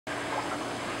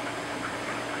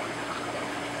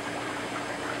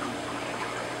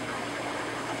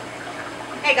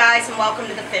Hey guys, and welcome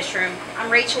to the fish room.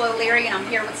 I'm Rachel O'Leary and I'm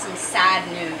here with some sad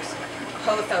news.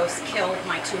 Pothos killed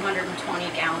my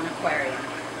 220-gallon aquarium.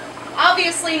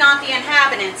 Obviously not the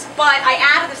inhabitants, but I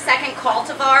added a second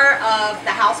cultivar of the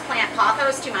houseplant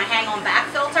Pothos to my hang-on-back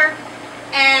filter,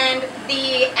 and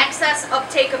the excess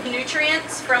uptake of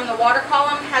nutrients from the water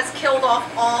column has killed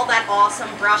off all that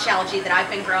awesome brush algae that I've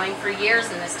been growing for years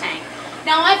in this tank.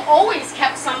 Now, I've always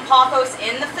kept some Pothos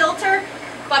in the filter,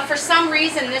 but for some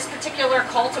reason this particular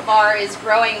cultivar is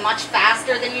growing much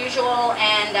faster than usual,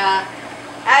 and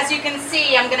as you can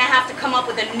see, I'm going to have to come up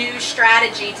with a new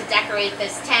strategy to decorate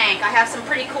this tank. I have some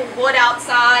pretty cool wood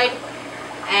outside,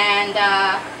 and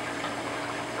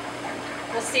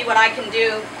we'll see what I can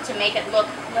do to make it look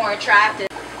more attractive.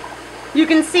 You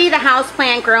can see the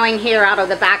houseplant growing here out of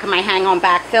the back of my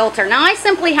hang-on-back filter. Now, I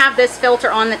simply have this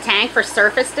filter on the tank for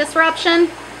surface disruption,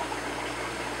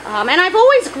 and I've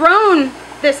always grown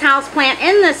this houseplant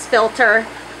in this filter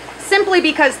simply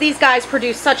because these guys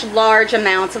produce such large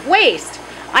amounts of waste.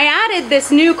 I added this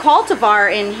new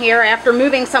cultivar in here after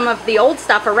moving some of the old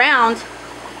stuff around,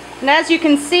 and as you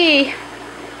can see,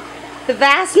 the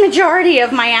vast majority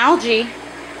of my algae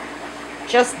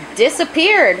just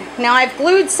disappeared. Now, I've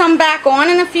glued some back on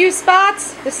in a few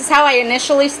spots. This is how I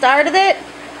initially started it,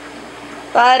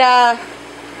 but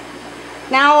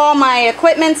now all my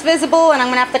equipment's visible, and I'm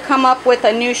going to have to come up with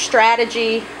a new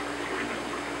strategy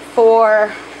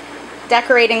for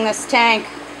decorating this tank.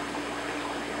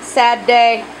 Sad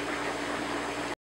day.